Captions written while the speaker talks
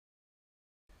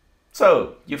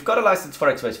So, you've got a license for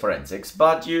X-Base Forensics,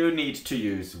 but you need to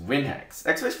use WinHex.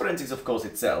 X-Base Forensics, of course,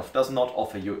 itself does not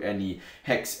offer you any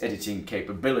hex editing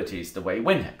capabilities the way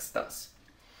WinHex does.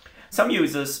 Some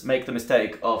users make the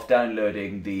mistake of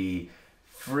downloading the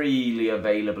freely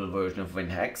available version of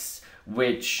WinHex,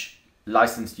 which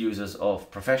licensed users of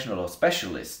Professional or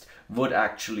Specialist would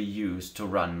actually use to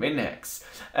run WinHex,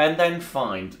 and then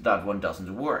find that one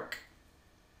doesn't work.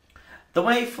 The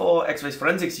way for X-Base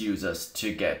Forensics users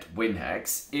to get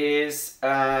WinHex is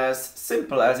as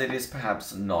simple as it is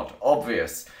perhaps not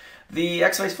obvious. The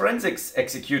X-Base Forensics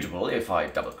executable, if I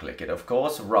double-click it of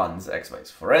course, runs X-Base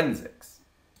Forensics.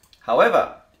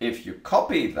 However, if you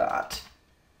copy that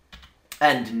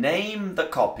and name the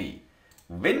copy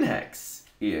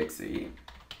WinHex.exe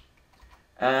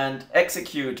and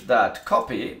execute that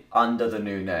copy under the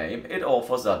new name, it all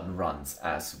of a sudden runs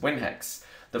as WinHex.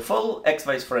 The full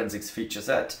X-Base Forensics feature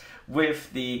set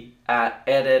with the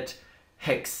added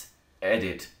hex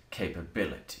edit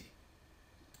capability.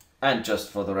 And just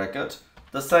for the record,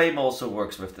 the same also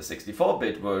works with the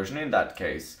 64-bit version, in that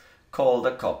case, call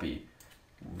the copy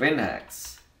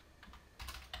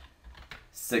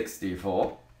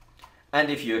WinHex64. And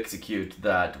if you execute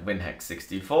that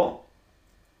WinHex64,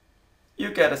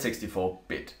 you get a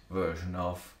 64-bit version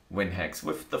of WinHex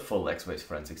with the full X-Base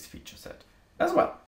Forensics feature set as well.